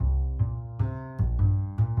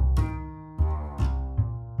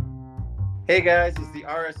Hey guys, it's the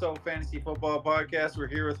RSO Fantasy Football Podcast. We're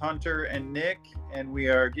here with Hunter and Nick, and we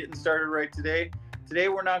are getting started right today. Today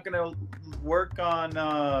we're not going to work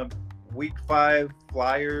on Week 5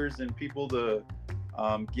 flyers and people to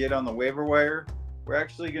get on the waiver wire. We're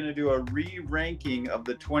actually going to do a re-ranking of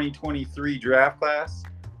the 2023 draft class.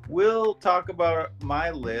 We'll talk about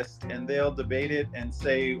my list, and they'll debate it and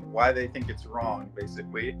say why they think it's wrong,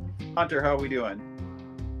 basically. Hunter, how are we doing?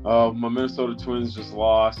 My Minnesota Twins just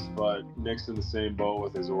lost, but Nick's in the same boat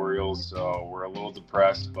with his Orioles, so we're a little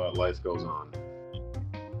depressed, but life goes on.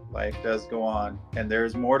 Life does go on, and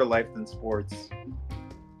there's more to life than sports.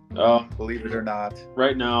 Believe it or not.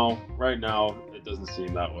 Right now, it doesn't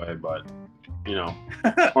seem that way, but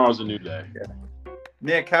tomorrow's a new day. Yeah.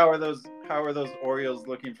 Nick, how are those Orioles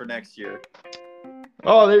looking for next year?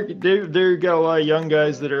 Oh, they're got a lot of young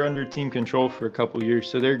guys that are under team control for a couple years,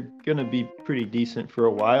 so they're gonna be pretty decent for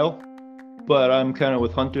a while. But I'm kind of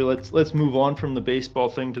with Hunter. Let's move on from the baseball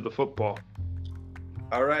thing to the football.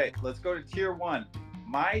 All right, let's go to tier 1.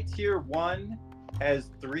 My tier 1 has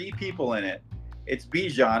 3 people in it. It's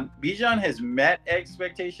Bijan. Bijan has met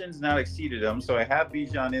expectations, not exceeded them, so I have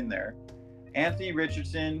Bijan in there. Anthony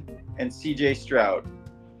Richardson and CJ Stroud.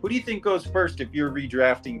 Who do you think goes first if you're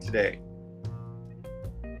redrafting today?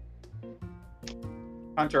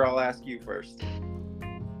 Hunter, I'll ask you first.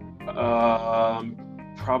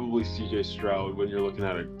 Probably CJ Stroud when you're looking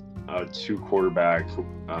at a 2 quarterback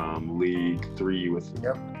league, 3 with.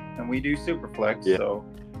 Yep. And we do Superflex, yeah, so.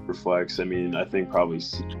 Superflex. I mean, I think probably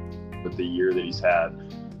with the year that he's had.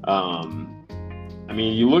 I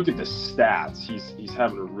mean, you look at the stats. He's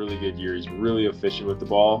having a really good year. He's really efficient with the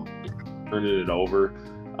ball, turning it over.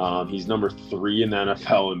 He's number 3 in the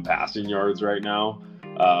NFL in passing yards right now.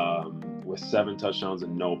 With 7 touchdowns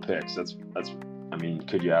and no picks. That's I mean,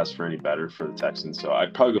 could you ask for any better for the Texans? So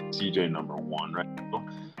I'd probably go CJ number 1 right now.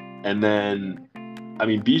 And then, I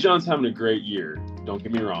mean, Bijan's having a great year. Don't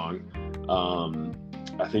get me wrong.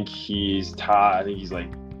 I think he's tied. I think he's like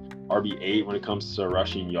RB8 when it comes to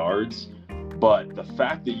rushing yards. But the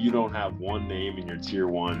fact that you don't have one name in your tier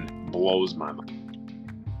 1 blows my mind.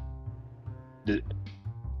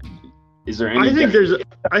 Is there any?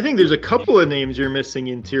 I think there's a couple of names you're missing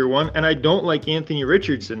in tier 1, and I don't like Anthony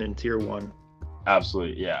Richardson in tier 1.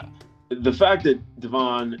 Absolutely, yeah. The fact that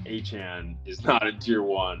Devon Achane is not in tier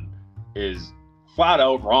 1 is flat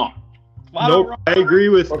out wrong. I agree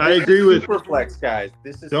with Superflex, guys.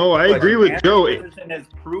 This is no. I agree with Anthony Joe. Richardson has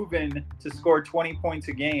proven to score 20 points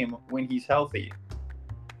a game when he's healthy.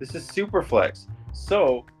 This is Superflex.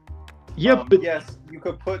 So. Yeah, but yes, you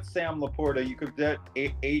could put Sam Laporta. You could get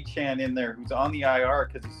Achane in there, who's on the IR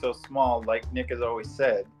because he's so small, like Nick has always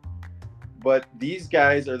said. But these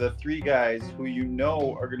guys are the 3 guys who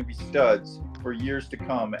are going to be studs for years to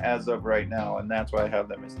come as of right now, and that's why I have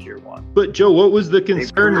them as tier 1. But Joe, what was the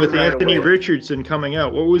concern with Anthony Richardson coming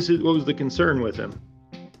out? What was the concern with him?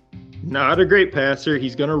 Not a great passer.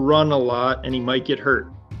 He's going to run a lot, and he might get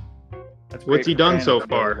hurt. What's he done so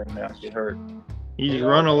far? Get hurt. He's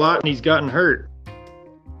run a lot and he's gotten hurt.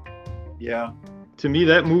 Yeah. To me,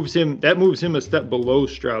 that moves him a step below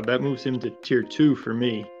Stroud. That moves him to tier 2 for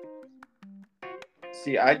me.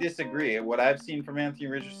 See, I disagree. What I've seen from Anthony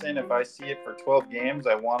Richardson, if I see it for 12 games,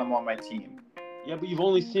 I want him on my team. Yeah, but you've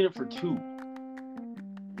only seen it for 2.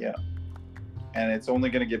 Yeah. And it's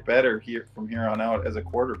only going to get better from here on out as a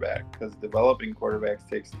quarterback because developing quarterbacks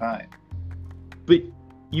takes time. But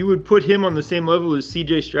you would put him on the same level as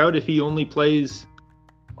CJ Stroud if he only plays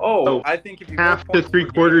I think if you half to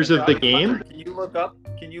 3/4 of the game.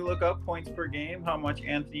 Can you look up points per game, how much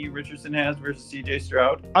Anthony Richardson has versus CJ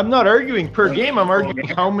Stroud? I'm not arguing per game. I'm arguing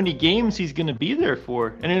how many games he's going to be there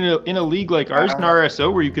for. And in a league like ours, in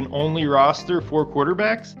RSO, where you can only roster 4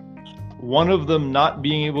 quarterbacks, one of them not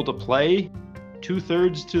being able to play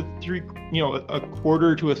 2/3 to 3, a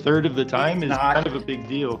quarter to a third of the time is kind of a big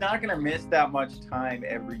deal. He's not going to miss that much time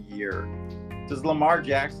every year. Does Lamar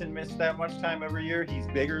Jackson miss that much time every year? He's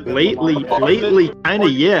bigger than lately, kind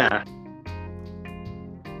of, yeah.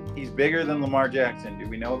 He's bigger than Lamar Jackson. Do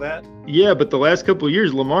we know that? Yeah, but the last couple of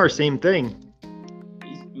years, Lamar, same thing.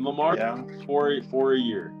 Lamar, for a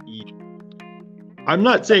year. I'm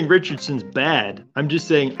not saying Richardson's bad. I'm just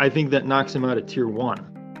saying I think that knocks him out of tier 1.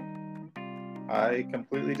 I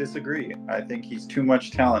completely disagree. I think he's too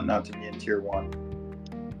much talent not to be in tier 1.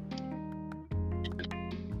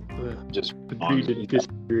 Just agree to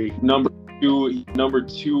disagree. Number two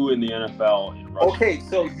in the NFL in rushing. Okay,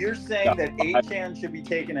 so you're saying that Achane should be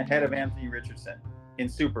taken ahead of Anthony Richardson in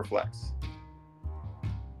Superflex?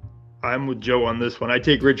 I'm with Joe on this one. I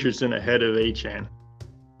take Richardson ahead of Achane.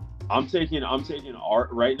 I'm taking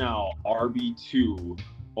right now RB2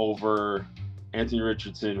 over Anthony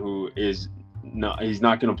Richardson, who is he's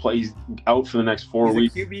not going to play. He's out for the next 4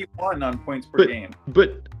 weeks. He's a QB1 on points per game.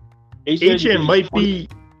 But Achane might be.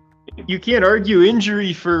 You can't argue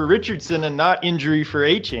injury for Richardson and not injury for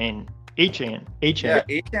Achane. Yeah,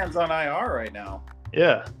 Achane's on IR right now.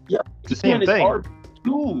 Yeah. It's the same thing.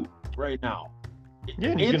 RB2 right now.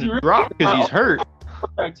 Yeah, and he's going to drop because he's hurt.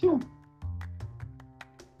 Too.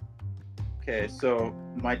 Okay, so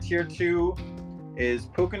my tier 2 is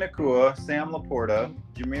Puka Nacua, Sam Laporta,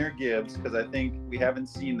 Jahmyr Gibbs, because I think we haven't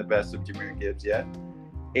seen the best of Jahmyr Gibbs yet.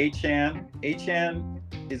 Achane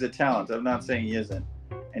is a talent. I'm not saying he isn't.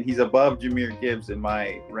 And he's above Jahmyr Gibbs in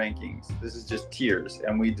my rankings. This is just tiers,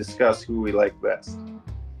 and we discuss who we like best.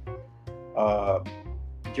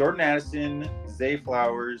 Jordan Addison, Zay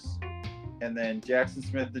Flowers, and then Jackson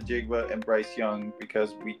Smith-Njigba and Bryce Young,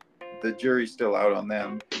 because the jury's still out on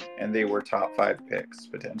them, and they were top 5 picks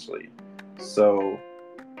potentially. So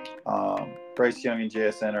Bryce Young and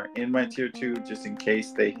JSN are in my tier 2 just in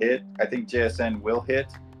case they hit. I think JSN will hit.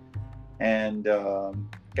 And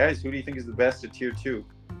guys, who do you think is the best at tier 2?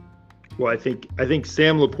 Well, I think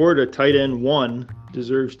Sam Laporta, tight end 1,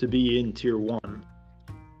 deserves to be in tier 1.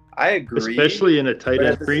 I agree. Especially in a tight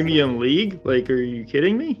end premium league. Like, are you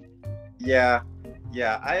kidding me? Yeah,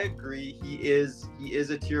 I agree. He is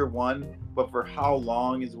a tier 1, but for how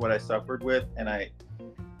long is what I suffered with, and I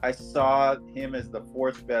saw him as the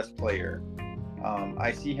 4th best player.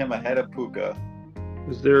 I see him ahead of Puka.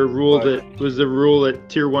 Was there a rule that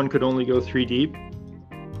tier 1 could only go 3 deep?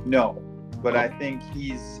 No, but I think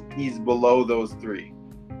he's below those 3.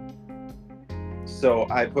 So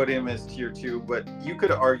I put him as tier 2, but you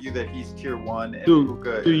could argue that he's tier 1 and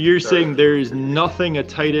Puka. So you're saying there is nothing a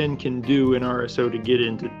tight end can do in RSO to get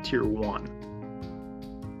into tier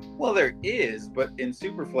 1? Well, there is, but in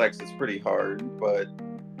Superflex it's pretty hard. But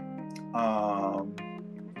I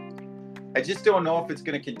just don't know if it's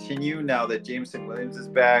going to continue now that Jameson Williams is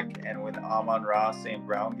back, and when Amon-Ra St.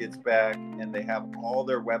 Brown gets back, and they have all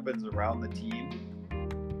their weapons around the team.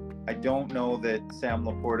 I don't know that Sam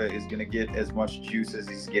Laporta is going to get as much juice as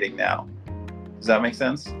he's getting now. Does that make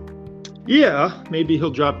sense? Yeah, maybe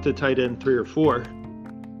he'll drop to tight end 3 or 4.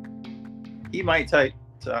 He might go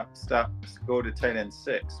to tight end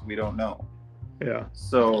 6. We don't know. Yeah.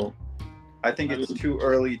 So I think it's too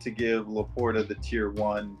early to give Laporta the tier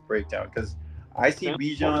 1 breakdown, because I see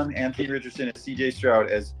Bijan, Anthony Richardson, and CJ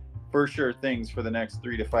Stroud as for sure things for the next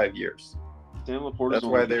 3 to 5 years. Sam Laporta. That's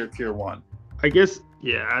why they're tier 1. I guess,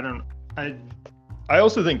 yeah, I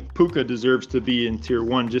also think Puka deserves to be in tier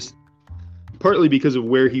 1, just partly because of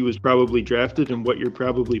where he was probably drafted and what you're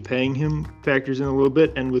probably paying him factors in a little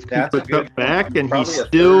bit. And with Cooper cut back and he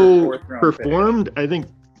still performed, I think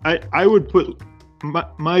I would put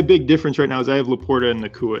my big difference right now is I have Laporta and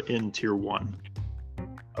Nacua in tier 1.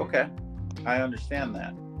 Okay, I understand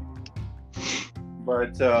that.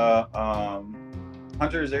 But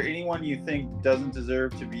Hunter, is there anyone you think doesn't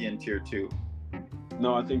deserve to be in tier 2?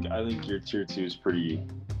 No, I think your tier 2 is pretty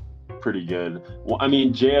good. Well, I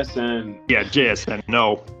mean, JSN. Yeah, JSN.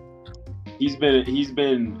 No, he's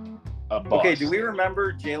been a bust. Okay, do we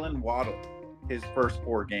remember Jalen Waddle? His first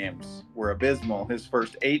 4 games were abysmal. His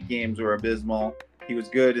first 8 games were abysmal. He was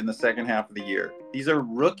good in the second half of the year. These are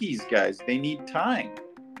rookies, guys. They need time.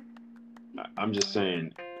 I'm just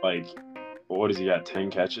saying, like, what has he got? 10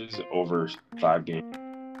 catches over 5 games.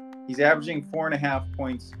 He's averaging 4.5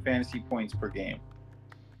 points, fantasy points per game.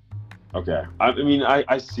 Okay. I mean,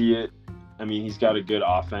 I see it. I mean, he's got a good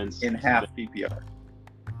offense. In half PPR.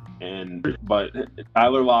 But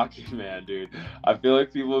Tyler Lockett, man, dude. I feel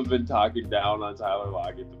like people have been talking down on Tyler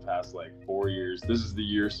Lockett the past, 4 years. This is the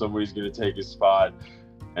year somebody's going to take his spot,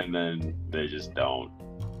 and then they just don't.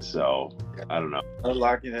 So, I don't know. Tyler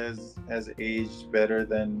Lockett has aged better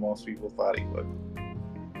than most people thought he would.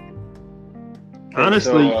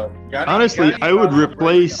 Okay, honestly, I would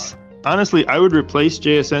replace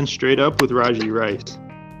JSN straight up with Raji Rice.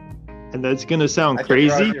 And that's going to sound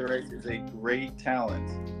crazy. Raji Rice is a great talent.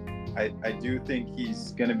 I do think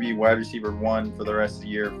he's going to be wide receiver 1 for the rest of the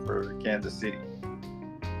year for Kansas City.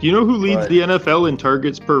 Do you know who leads the NFL in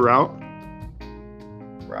targets per route?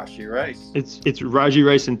 Raji Rice. It's Raji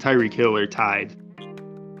Rice and Tyreek Hill are tied.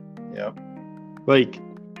 Yep.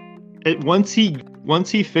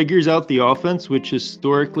 Once he figures out the offense, which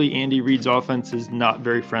historically Andy Reid's offense is not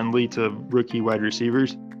very friendly to rookie wide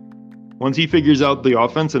receivers. Once he figures out the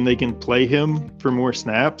offense and they can play him for more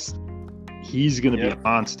snaps, he's going to be a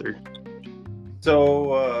monster.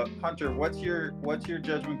 So, Hunter, what's your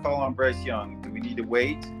judgment call on Bryce Young? Do we need to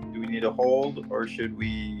wait? Do we need to hold, or should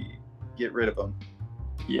we get rid of him?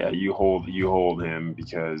 Yeah, you hold him,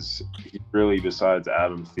 because he really, besides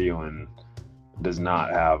Adam Thielen, does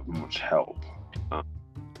not have much help.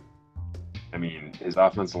 I mean, his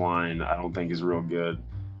offensive line, I don't think is real good.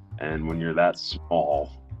 And when you're that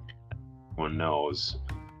small, one knows.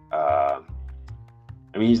 I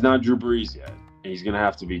mean, he's not Drew Brees yet. And he's going to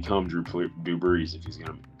have to become Drew Brees if he's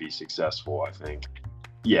going to be successful, I think.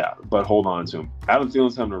 Yeah, but hold on to him. Adam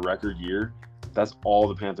Thielen's having a record year. That's all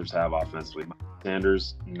the Panthers have offensively.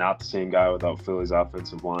 Sanders, not the same guy without Philly's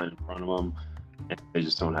offensive line in front of him. And they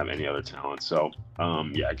just don't have any other talent. So,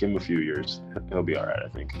 yeah, give him a few years. He'll be all right, I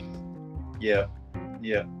think. Yeah.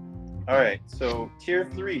 All right, so tier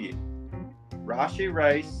 3, Rashee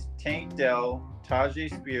Rice, Tank Dell, Tajay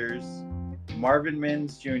Spears, Marvin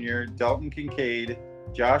Mims Jr., Dalton Kincaid,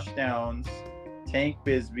 Josh Downs, Tank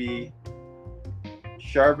Bigsby,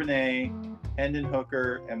 Charbonnet, Hendon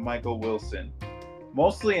Hooker, and Michael Wilson.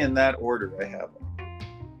 Mostly in that order I have them.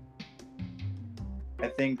 I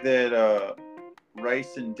think that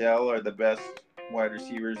Rice and Dell are the best wide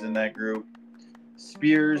receivers in that group.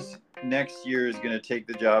 Spears next year is going to take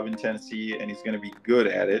the job in Tennessee, and he's going to be good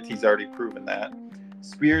at it. He's already proven that.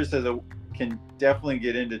 Spears can definitely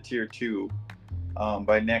get into tier 2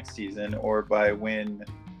 by next season, or by when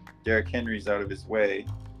Derrick Henry's out of his way.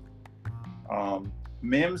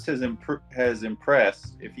 Mims has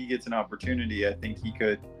impressed. If he gets an opportunity, I think he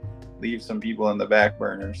could leave some people in the back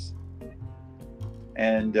burners.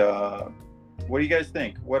 And what do you guys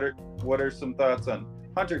think? What are some thoughts on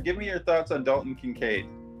Hunter? Give me your thoughts on Dalton Kincaid.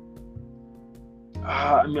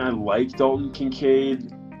 I mean, I like Dalton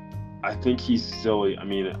Kincaid. I think he's still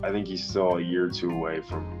a year or two away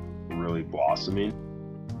from really blossoming.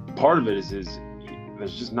 Part of it is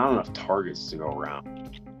there's just not enough targets to go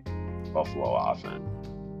around Buffalo offense.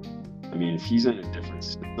 I mean, if he's in a different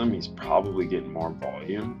system, he's probably getting more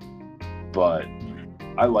volume. But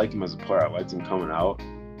I like him as a player. I liked him coming out.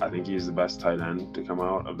 I think he's the best tight end to come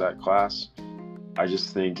out of that class. I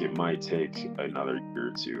just think it might take another year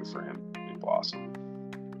or two for him to blossom.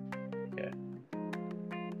 Okay.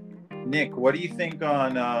 Nick, what do you think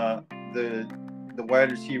on the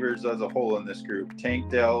wide receivers as a whole in this group?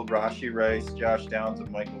 Tank Dell, Rashee Rice, Josh Downs,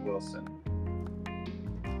 and Michael Wilson.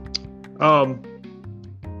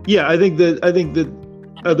 Yeah, I think that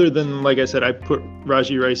other than, like I said, I put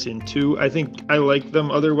Rashee Rice in 2. I think I like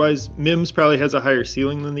them. Otherwise, Mims probably has a higher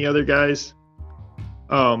ceiling than the other guys.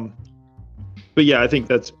 But yeah, I think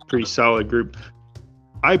that's a pretty solid group.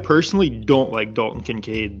 I personally don't like Dalton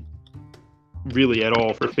Kincaid really at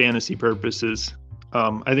all for fantasy purposes.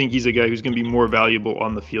 I think he's a guy who's going to be more valuable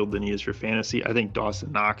on the field than he is for fantasy. I think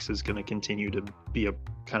Dawson Knox is going to continue to be a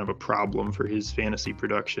kind of a problem for his fantasy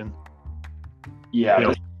production.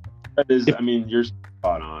 Yeah, that is. I mean, you're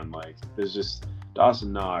spot on. Like, there's just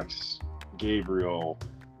Dawson Knox, Gabriel,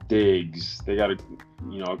 Diggs. They got a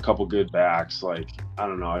couple good backs. Like, I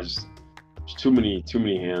don't know. There's too many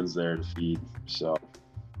hands there to feed. So.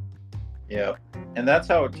 Yeah, and that's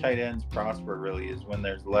how tight ends prosper. Really, is when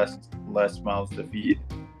there's less mouths to feed.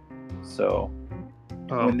 So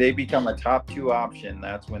when they become a top 2 option,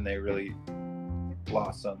 that's when they really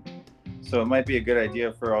blossom. So it might be a good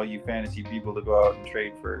idea for all you fantasy people to go out and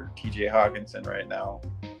trade for TJ Hawkinson right now,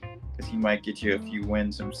 because he might get you a few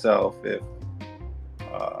wins himself if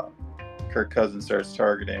Kirk Cousins starts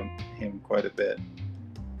targeting him quite a bit.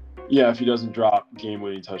 Yeah, if he doesn't drop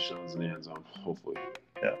game-winning touchdowns in the end zone, hopefully.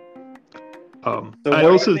 Yeah. So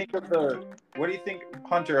what do you think,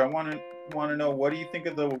 Hunter? I want to know, what do you think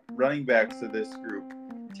of the running backs of this group?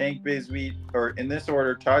 Tank Bigsby, or in this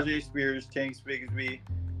order, Tajay Spears, Tank Bigsby,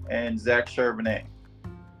 and Zach Charbonnet.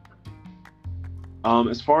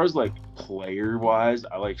 As far as like player wise,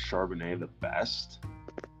 I like Charbonnet the best,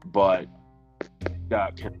 but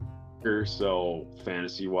got Kenner, so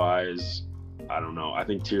fantasy wise, I don't know. I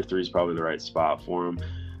think tier 3 is probably the right spot for him.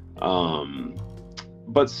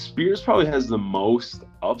 But Spears probably has the most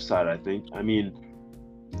upside, I think. I mean,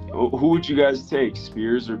 who would you guys take,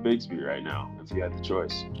 Spears or Bigsby right now, if you had the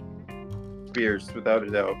choice? Spears, without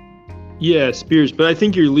a doubt. Yeah, Spears, but I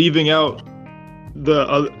think you're leaving out the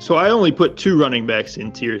other. So I only put 2 running backs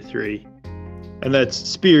in tier 3, and that's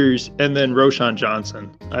Spears and then Roschon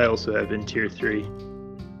Johnson. I also have in tier 3.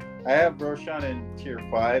 I have Roschon in tier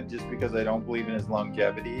 5 just because I don't believe in his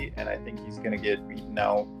longevity, and I think he's going to get beaten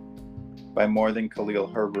out by more than Khalil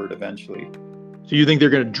Herbert eventually. So you think they're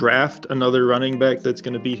going to draft another running back that's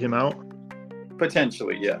going to beat him out?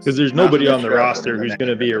 Potentially, yes. Because there's nobody on the roster who's going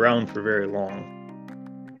to be around for very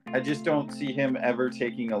long. I just don't see him ever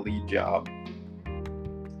taking a lead job.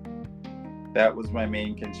 That was my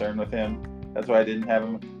main concern with him. That's why I didn't have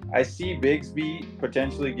him. I see Bigsby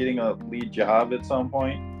potentially getting a lead job at some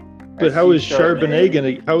point. But how is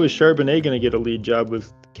Charbonnet gonna get a lead job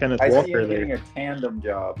with Kenneth I see Walker him there? getting a tandem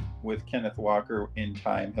job with Kenneth Walker in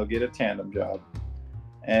time. He'll get a tandem job.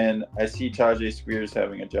 And I see Tajay Spears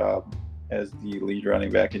having a job as the lead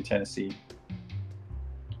running back in Tennessee.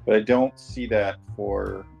 But I don't see that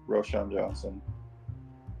for Roschon Johnson.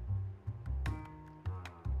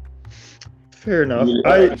 Fair enough.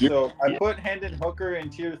 So I put Hendon Hooker in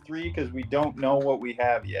tier 3 because we don't know what we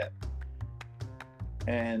have yet.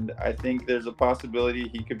 And I think there's a possibility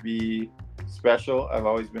he could be special. I've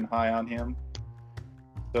always been high on him.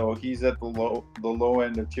 So he's at the low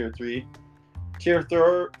end of tier 3. Tier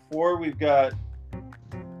 4, we've got...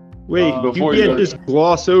 Wait, you can't just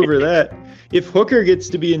gloss over that. If Hooker gets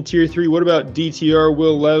to be in tier 3, what about DTR,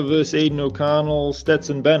 Will Levis, Aiden O'Connell,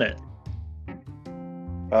 Stetson Bennett?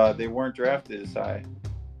 They weren't drafted as high.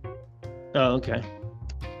 Oh, okay.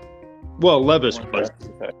 Well, Levis was,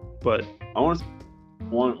 but... I want to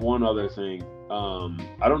one other thing.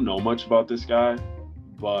 I don't know much about this guy,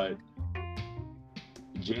 but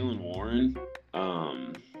Jaylen Warren,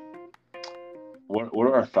 what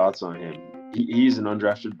are our thoughts on him? He's an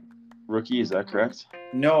undrafted rookie, is that correct?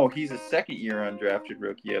 No, he's a second-year undrafted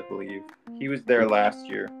rookie, I believe. He was there last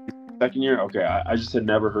year. Second year? Okay, I just had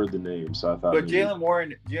never heard the name, so I thought. But Jaylen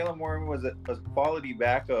Warren was a quality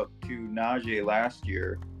backup to Najee last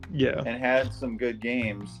year. Yeah. And had some good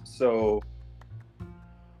games. So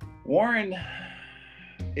Warren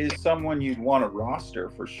is someone you'd want to roster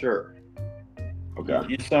for sure. Okay.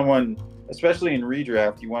 He's someone, especially in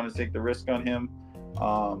redraft, you want to take the risk on him.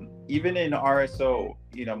 Even in RSO,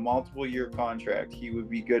 multiple year contract, he would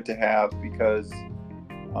be good to have because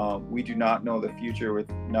we do not know the future with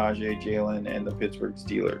Najee, Jalen, and the Pittsburgh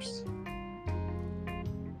Steelers.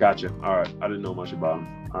 Gotcha. All right. I didn't know much about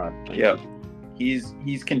him. All right. Yep.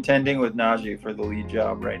 He's contending with Najee for the lead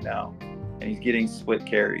job right now, and he's getting split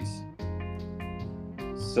carries.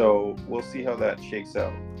 So we'll see how that shakes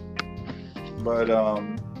out. But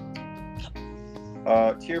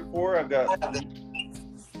tier 4, I've got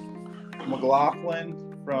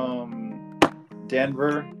McLaughlin from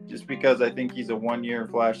Denver, just because I think he's a one-year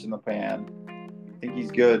flash in the pan. I think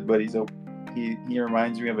he's good, but he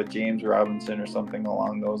reminds me of a James Robinson or something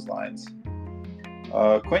along those lines.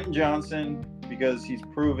 Quentin Johnson, because he's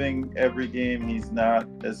proving every game he's not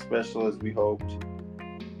as special as we hoped.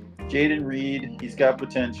 Jaden Reed, he's got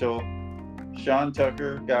potential. Sean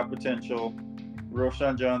Tucker, got potential.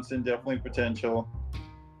 Roschon Johnson, definitely potential.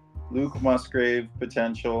 Luke Musgrave,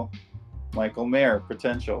 potential. Michael Mayer,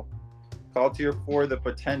 potential. Call tier 4 the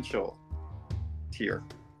potential tier.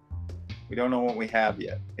 We don't know what we have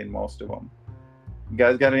yet in most of them. You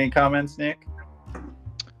guys got any comments, Nick?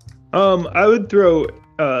 I would throw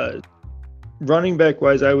running back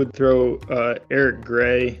wise, I would throw Eric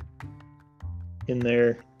Gray in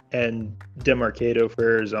there and Demarcado for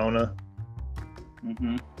Arizona.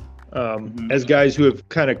 As guys who have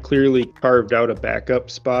kind of clearly carved out a backup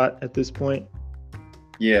spot at this point.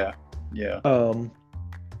 Yeah.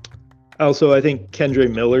 Also, I think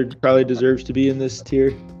Kendre Miller probably deserves to be in this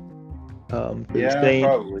tier. Probably.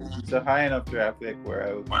 He's a high enough draft pick where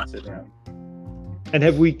I would consider him. And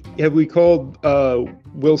have we called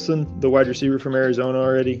Wilson, the wide receiver from Arizona,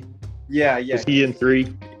 already? Yeah. Is he in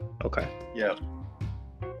 3? Okay. Yeah.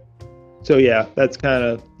 So yeah, that's kind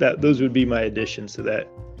of that. Those would be my additions to that.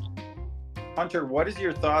 Hunter, what is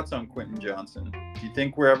your thoughts on Quentin Johnson? Do you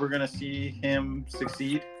think we're ever going to see him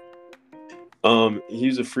succeed? He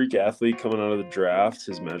was a freak athlete coming out of the draft.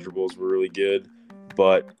 His measurables were really good,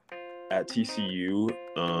 but at TCU,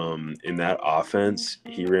 in that offense,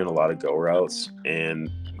 he ran a lot of go routes,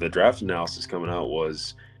 and the draft analysis coming out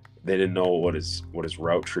was they didn't know what his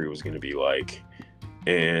route tree was going to be like.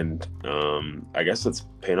 And I guess that's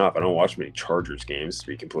paying off. I don't watch many Chargers games, to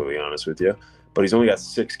be completely honest with you, but he's only got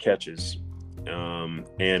 6 catches.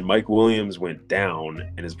 And Mike Williams went down,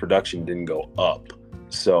 and his production didn't go up.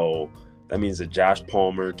 So that means that Josh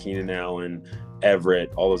Palmer, Keenan Allen,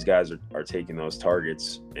 Everett, all those guys are taking those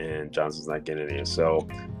targets, and Johnson's not getting any. So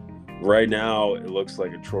right now, it looks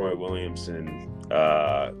like a Troy Williamson,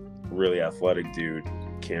 really athletic dude,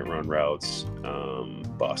 can't run routes,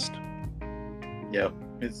 bust. Yep,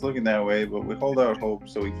 it's looking that way, but we hold out hope,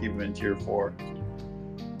 so we keep him in tier 4.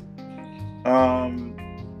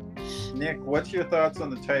 Nick, what's your thoughts on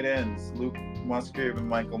the tight ends, Luke Musgrave and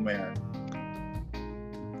Michael Mayer?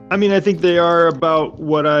 I mean, I think they are about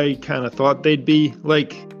what I kind of thought they'd be.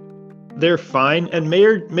 Like, they're fine. And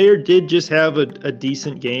Mayer did just have a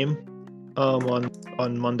decent game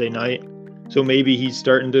on Monday night. So maybe he's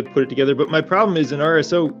starting to put it together. But my problem is in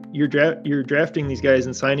RSO, you're drafting these guys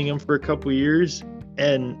and signing them for a couple years,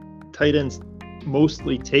 and tight ends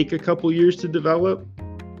mostly take a couple years to develop.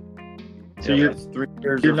 So it's 3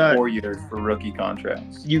 years or 4 years for rookie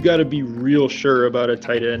contracts. You got to be real sure about a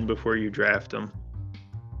tight end before you draft them.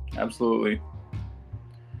 Absolutely.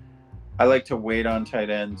 I like to wait on tight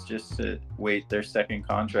ends just to wait their second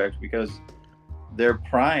contract because their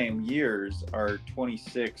prime years are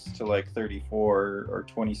 26 to like 34 or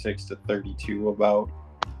 26 to 32 about.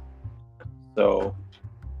 So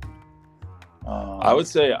I would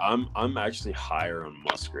say I'm actually higher on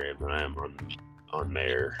Musgrave than I am on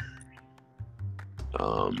Mayer.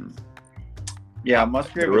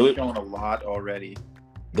 Musgrave has shown a lot already.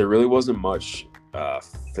 There really wasn't much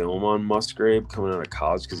film on Musgrave coming out of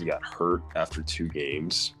college because he got hurt after 2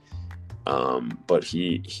 games. But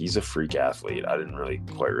he's a freak athlete. I didn't really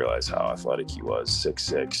quite realize how athletic he was.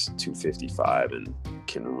 6'6", 255, and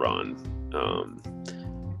can run.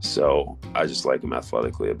 So I just like him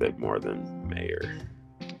athletically a bit more than Mayer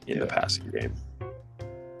in the passing game.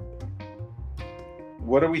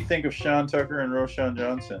 What do we think of Sean Tucker and Roschon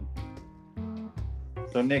Johnson?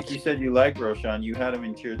 So Nick, you said you like Roschon. You had him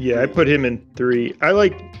in tier 3. Yeah, I put him in 3. I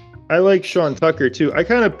like Sean Tucker too. I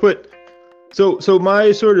kind of put so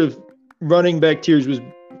my sort of running back tiers was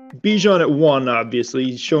Bijan at 1. Obviously,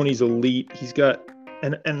 he's shown he's elite. He's got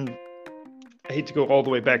and I hate to go all the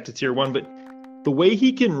way back to tier 1, but the way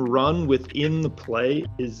he can run within the play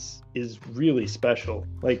is really special.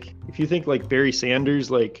 Like if you think like Barry Sanders,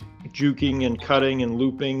 like juking and cutting and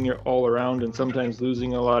looping all around and sometimes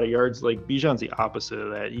losing a lot of yards, like Bijan's the opposite of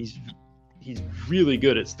that. He's really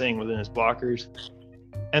good at staying within his blockers.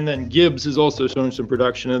 And then Gibbs has also shown some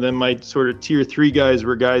production. And then my sort of tier 3 guys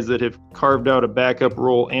were guys that have carved out a backup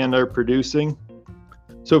role and are producing.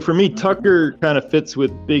 So for me, Tucker kind of fits with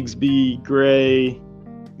Bigsby, Gray,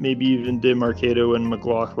 maybe even DeMarcado and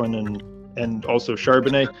McLaughlin and also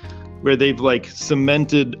Charbonnet, where they've like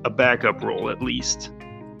cemented a backup role at least.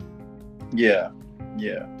 Yeah.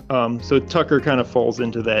 So Tucker kind of falls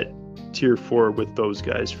into that tier 4 with those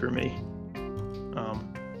guys for me.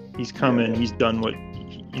 He's come in, he's done what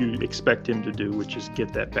you expect him to do, which is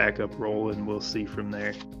get that backup role, and we'll see from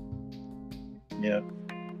there. Yeah.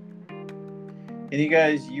 Any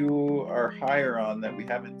guys you are higher on that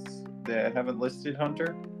haven't listed,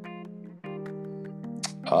 Hunter?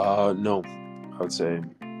 No, I would say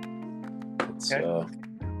let's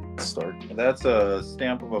start. That's a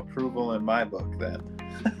stamp of approval in my book then.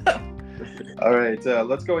 All right,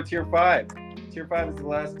 let's go with tier 5. Tier 5 is the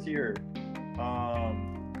last tier.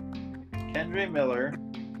 Kendre Miller,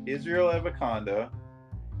 Israel Evakonda,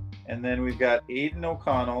 and then we've got Aiden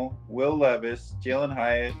O'Connell, Will Levis, Jalen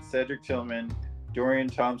Hyatt, Cedric Tillman, Dorian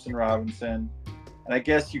Thompson-Robinson, and I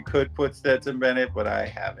guess you could put Stetson Bennett, but I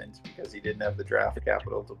haven't because he didn't have the draft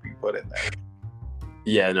capital to be put in there.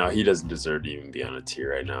 Yeah, no, he doesn't deserve to even be on a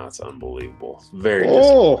tier right now. It's unbelievable. Very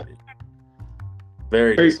disappointing.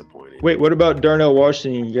 Very disappointing. Wait, what about Darnell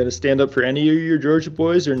Washington? You got to stand up for any of your Georgia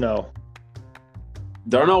boys or no?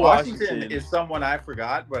 Darnell Washington is someone I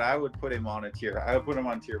forgot, but I would put him on a tier. I would put him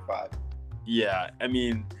on tier 5. Yeah, I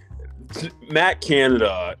mean, Matt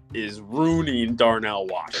Canada is ruining Darnell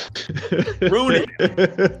Washington. Ruining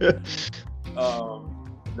him.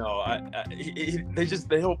 No,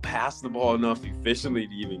 they don't pass the ball enough efficiently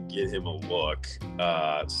to even get him a look.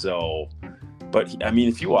 But I mean,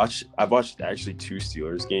 if you watch, I've watched actually 2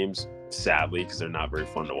 Steelers games, sadly, because they're not very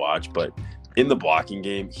fun to watch. But in the blocking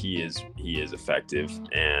game, he is effective,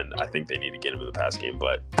 and I think they need to get him in the pass game.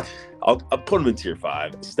 But I'll put him in tier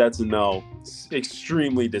 5. Stetson, no,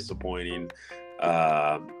 extremely disappointing.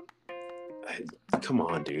 Come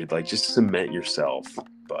on, dude, like just cement yourself.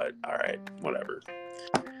 But all right, whatever.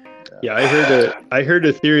 Yeah, I heard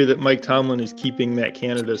a theory that Mike Tomlin is keeping Matt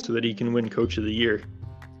Canada so that he can win Coach of the Year.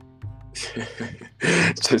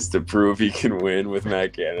 Just to prove he can win with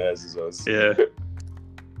Matt Canada as his host. Yeah.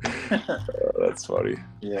 That's funny.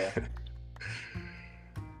 Yeah.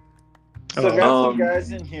 So got some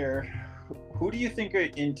guys in here. Who do you think are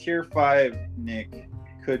in tier 5, Nick,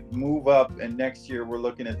 could move up, and next year we're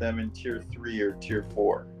looking at them in tier 3 or tier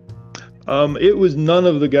 4? It was none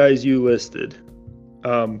of the guys you listed.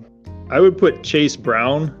 I would put Chase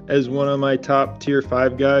Brown as one of my top tier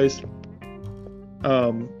 5 guys.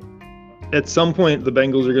 At some point, the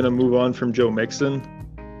Bengals are going to move on from Joe Mixon.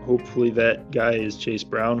 Hopefully that guy is Chase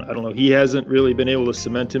Brown. I don't know. He hasn't really been able to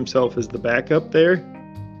cement himself as the backup there.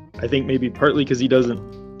 I think maybe partly because he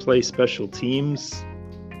doesn't play special teams.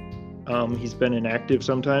 He's been inactive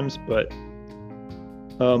sometimes, but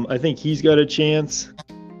I think he's got a chance.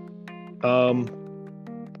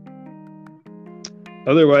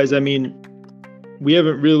 Otherwise, I mean, we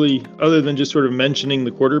haven't really, other than just sort of mentioning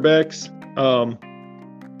the quarterbacks,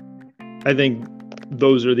 I think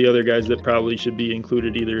those are the other guys that probably should be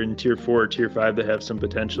included either in tier 4 or tier 5 that have some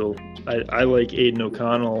potential. I like Aiden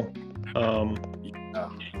O'Connell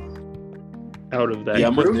out of that. Yeah,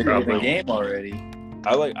 I'm with Proved Nick it on in the that game already.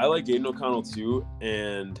 I like Aiden O'Connell too,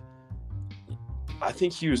 and I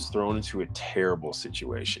think he was thrown into a terrible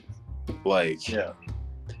situation. Like, Yeah.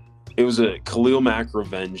 it was a Khalil Mack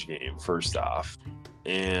revenge game, first off,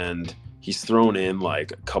 and he's thrown in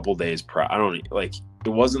like a couple days prior. It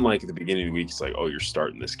wasn't like at the beginning of the week. It's like, oh, you're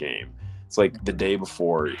starting this game. It's like the day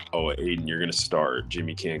before, oh, Aiden, you're gonna start.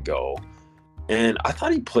 Jimmy can't go, and I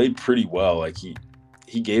thought he played pretty well. Like he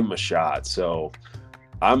gave him a shot. So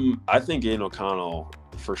I think Aiden O'Connell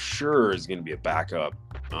for sure is gonna be a backup.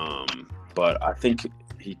 But I think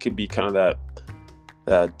he could be kind of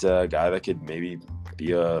that guy that could maybe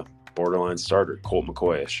be a borderline starter, Colt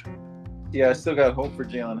McCoy-ish. Yeah, I still got hope for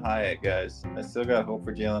Jalen Hyatt, guys. I still got hope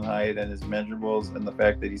for Jalen Hyatt and his measurables and the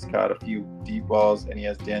fact that he's caught a few deep balls and he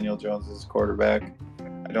has Daniel Jones as quarterback.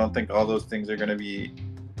 I don't think all those things are going to be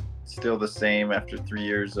still the same after 3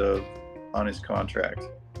 years on his contract.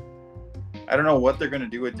 I don't know what they're going to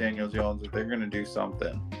do with Daniel Jones, if they're going to do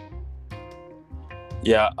something.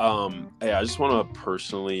 Yeah, hey, I just want to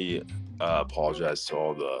personally apologize to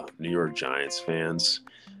all the New York Giants fans.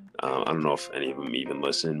 I don't know if any of them even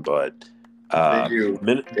listen, but They do.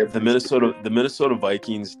 the Minnesota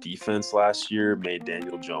Vikings defense last year made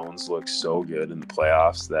Daniel Jones look so good in the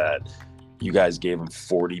playoffs that you guys gave him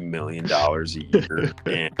 $40 million a year,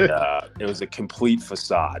 and it was a complete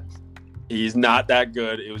facade. He's not that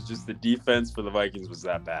good. It was just the defense for the Vikings was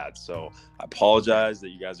that bad. So I apologize that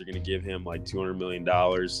you guys are going to give him like $200 million.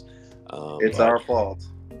 It's our fault.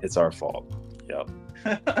 It's our fault. Yep.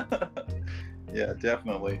 Yeah,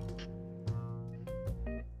 definitely.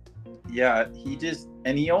 Yeah,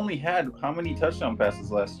 he only had how many touchdown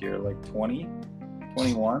passes last year? Like 20?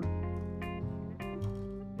 21?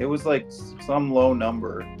 It was like some low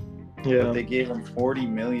number. Yeah. But they gave him $40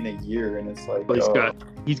 million a year, and it's like, But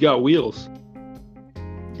he's got wheels.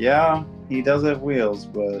 yeah, he does have wheels,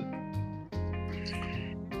 but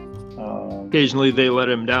Occasionally they let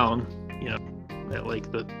him down, at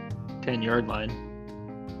like the 10-yard line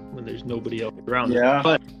when there's nobody else around. Yeah.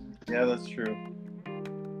 But yeah, that's true.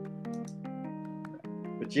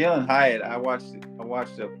 But Jalen Hyatt, I watched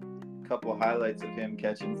a couple of highlights of him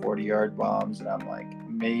catching 40-yard bombs, and I'm like,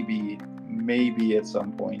 maybe at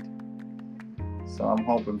some point. So I'm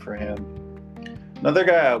hoping for him. Another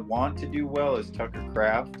guy I want to do well is Tucker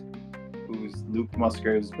Kraft, who's Luke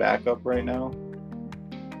Musgrave's backup right now.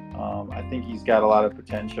 I think he's got a lot of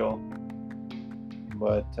potential.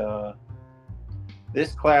 But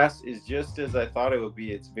this class is just as I thought it would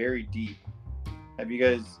be. It's very deep. Have you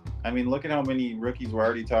guys, look at how many rookies we're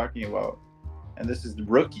already talking about. And this is the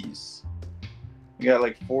rookies. We got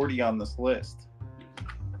like 40 on this list.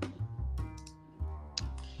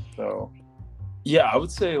 So. Yeah, I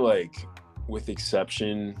would say like with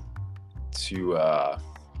exception to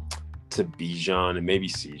Bijan and maybe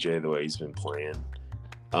CJ the way he's been playing,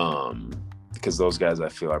 because those guys I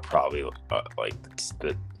feel are probably like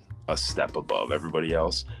a step above everybody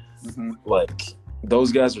else. Mm-hmm. Like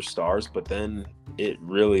those guys are stars, but then it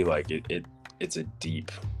really like it's a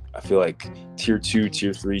deep. I feel like tier 2,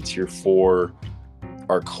 tier 3, tier 4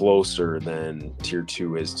 are closer than tier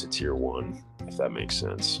 2 is to tier 1, if that makes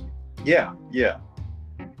sense. Yeah.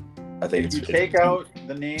 I think if you take out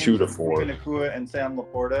the names 2 to of 4 Puka Nacua and Sam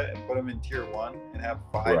Laporta and put them in tier 1 and have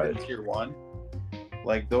 5 in tier 1,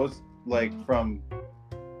 like those, like from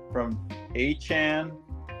Achane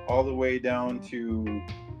all the way down to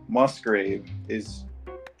Musgrave is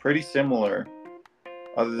pretty similar.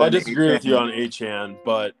 I disagree with you on Achane,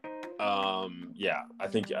 but yeah, I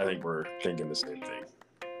think we're thinking the same thing.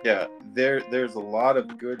 Yeah, there's a lot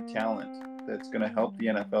of good talent that's going to help the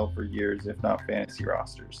NFL for years, if not fantasy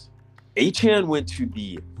rosters. Achane went to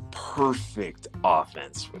the perfect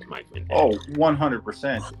offense with Mike Mendez. Oh,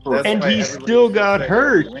 100%. And he still got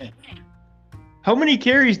hurt. How many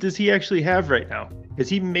carries does he actually have right now? Has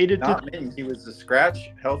he made it Not many. He was a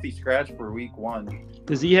healthy scratch for week 1.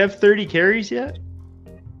 Does he have 30 carries yet?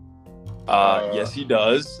 Yes, he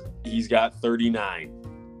does. He's got 39.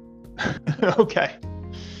 Okay.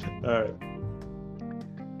 All right.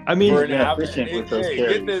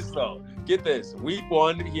 Get this though. Get this. Week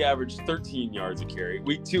 1, he averaged 13 yards a carry.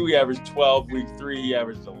 Week 2, he averaged 12. Week 3, he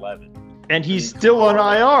averaged 11. And he's still on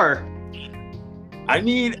IR.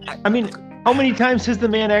 How many times has the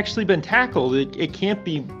man actually been tackled? It can't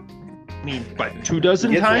be, 2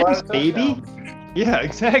 dozen times, maybe? Yeah,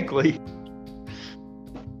 exactly.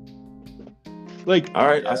 Like, All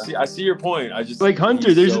right, Yeah. I see your point. I just like Hunter,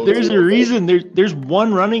 he's there's so a reason there's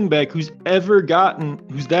one running back who's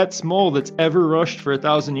that small that's ever rushed for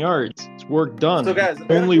 1,000 yards. It's work done. So guys, I've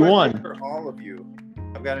got Only a question one. for all of you.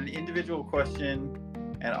 I've got an individual question,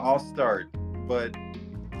 and I'll start. But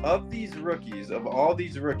of all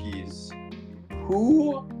these rookies,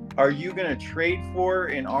 who are you going to trade for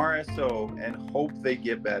in RSO and hope they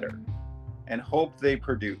get better and hope they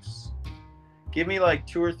produce? Give me like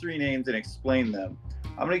 2 or 3 names and explain them.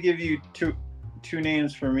 I'm going to give you two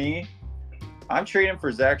names for me. I'm trading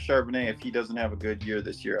for Zach Charbonnet if he doesn't have a good year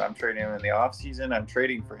this year. I'm trading him in the offseason. I'm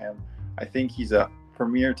trading for him. I think he's a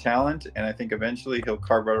premier talent, and I think eventually he'll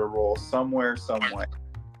carve out a role somewhere, some way.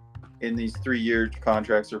 In these 3-year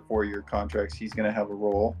contracts or 4-year contracts, he's going to have a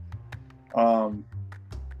role.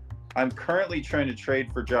 I'm currently trying to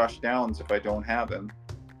trade for Josh Downs if I don't have him.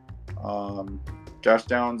 Josh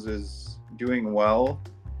Downs is doing well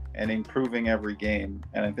and improving every game,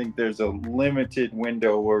 and I think there's a limited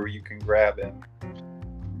window where you can grab him.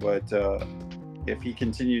 But if he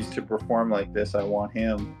continues to perform like this, I want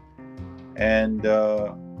him. And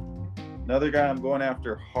another guy I'm going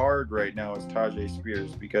after hard right now is Tyjae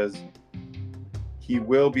Spears, because he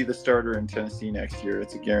will be the starter in Tennessee next year.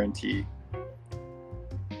 It's a guarantee.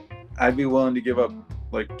 I'd be willing to give up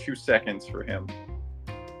like 2 seconds for him.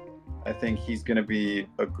 I think he's going to be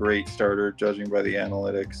a great starter, judging by the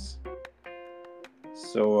analytics.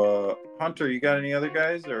 So, Hunter, you got any other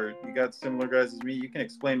guys, or you got similar guys as me? You can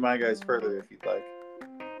explain my guys further if you'd like.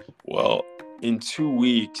 Well, in 2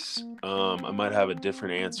 weeks, I might have a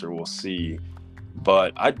different answer. We'll see.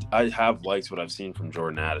 But I have liked what I've seen from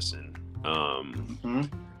Jordan Addison.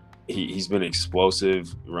 He's been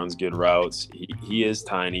explosive, runs good routes. He is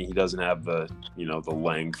tiny. He doesn't have the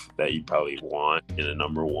length that you probably want in a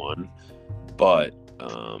number one. But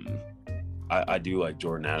I do like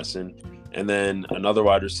Jordan Addison. And then another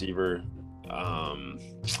wide receiver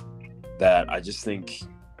that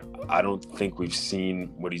I don't think we've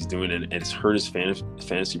seen what he's doing, and it's hurt his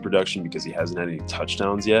fantasy production because he hasn't had any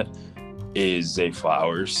touchdowns yet, is Zay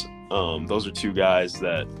Flowers. Those are 2 guys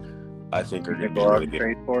that I think are going to be really good.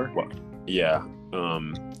 Trade for? Well, yeah.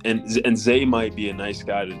 And Zay might be a nice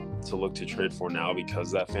guy to look to trade for now,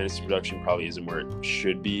 because that fantasy production probably isn't where it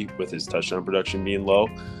should be with his touchdown production being low.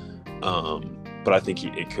 But I think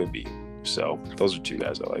it could be. So those are 2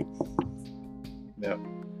 guys I like. Yep.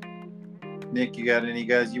 Nick, you got any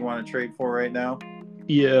guys you want to trade for right now?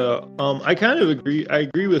 Yeah, I kind of agree. I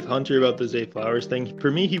agree with Hunter about the Zay Flowers thing.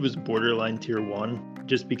 For me, he was borderline tier 1,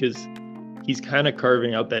 just because he's kind of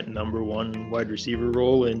carving out that number 1 wide receiver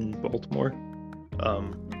role in Baltimore.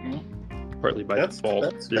 Partly by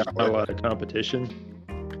default. There's not a lot of competition.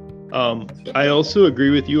 I also agree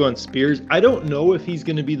with you on Spears. I don't know if he's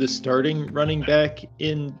going to be the starting running back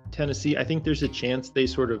in Tennessee. I think there's a chance they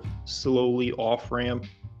sort of slowly off-ramp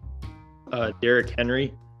Derrick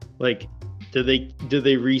Henry. Like, do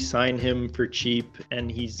they re-sign him for cheap, and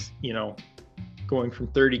he's, going from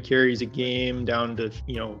 30 carries a game down to,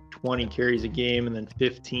 20 carries a game, and then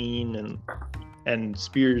 15, and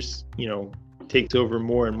Spears, takes over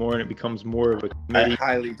more and more, and it becomes more of a committee. I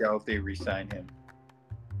highly doubt they re-sign him.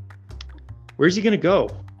 Where's he going to go?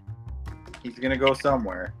 He's going to go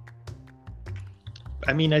somewhere.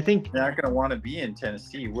 I mean, I think He's not going to want to be in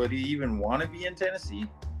Tennessee. Would he even want to be in Tennessee?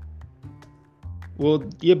 Well,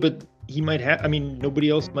 yeah, but he might have. I mean, nobody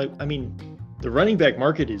else might. I mean, the running back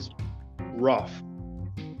market is rough.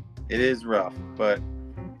 It is rough, but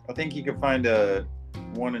I think he could find a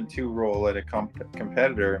 1 and 2 role at a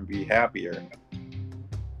competitor and be happier.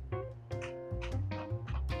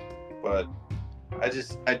 But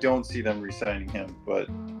I don't see them re-signing him. But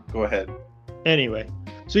go ahead. Anyway,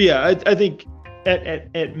 so yeah, I think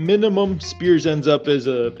at minimum, Spears ends up as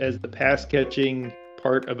the pass catching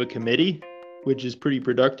part of a committee, which is pretty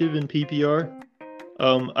productive in PPR.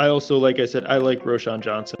 I also, like I said, I like Roschon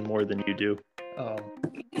Johnson more than you do.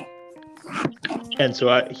 And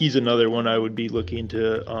so he's another one I would be looking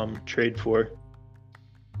to trade for.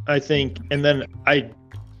 I think, and then I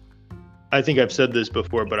think I've said this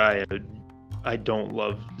before, but I don't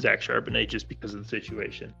love Zach Charbonnet just because of the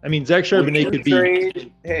situation. I mean, Zach Charbonnet could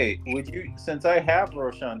be. Hey, since I have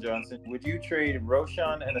Roschon Johnson, would you trade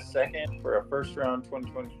Roschon and a second for a first-round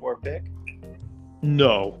 2024 pick?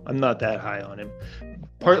 No, I'm not that high on him.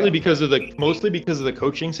 Mostly because of the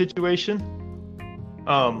coaching situation.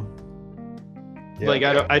 Like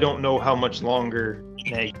I don't know how much longer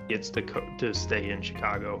Nagy gets to stay in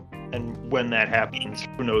Chicago, and when that happens,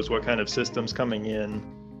 who knows what kind of system's coming in.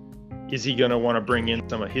 Is he going to want to bring in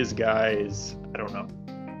some of his guys? I don't know.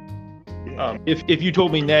 If you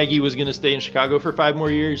told me Nagy was going to stay in Chicago for 5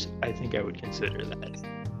 more years, I think I would consider that.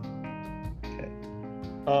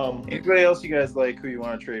 Anybody else you guys like who you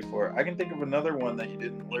want to trade for? I can think of another one that you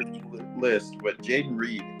didn't list, but Jaden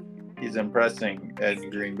Reed. He's impressing in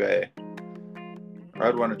Green Bay.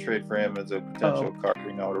 I'd want to trade for him as a potential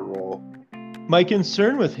carving out a role. My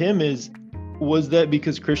concern with him was that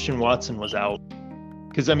because Christian Watson was out.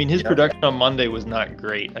 Because, I mean, his production on Monday was not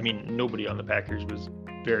great. I mean, nobody on the Packers was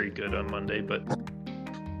very good on Monday, but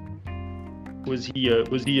was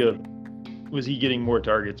he getting more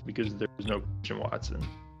targets because there was no Christian Watson?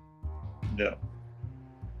 No.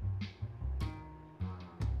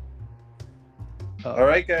 All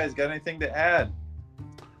right, guys, got anything to add?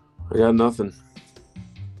 I got nothing.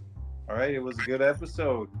 All right, it was a good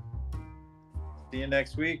episode. See you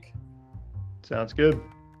next week. Sounds good.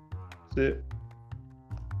 That's it.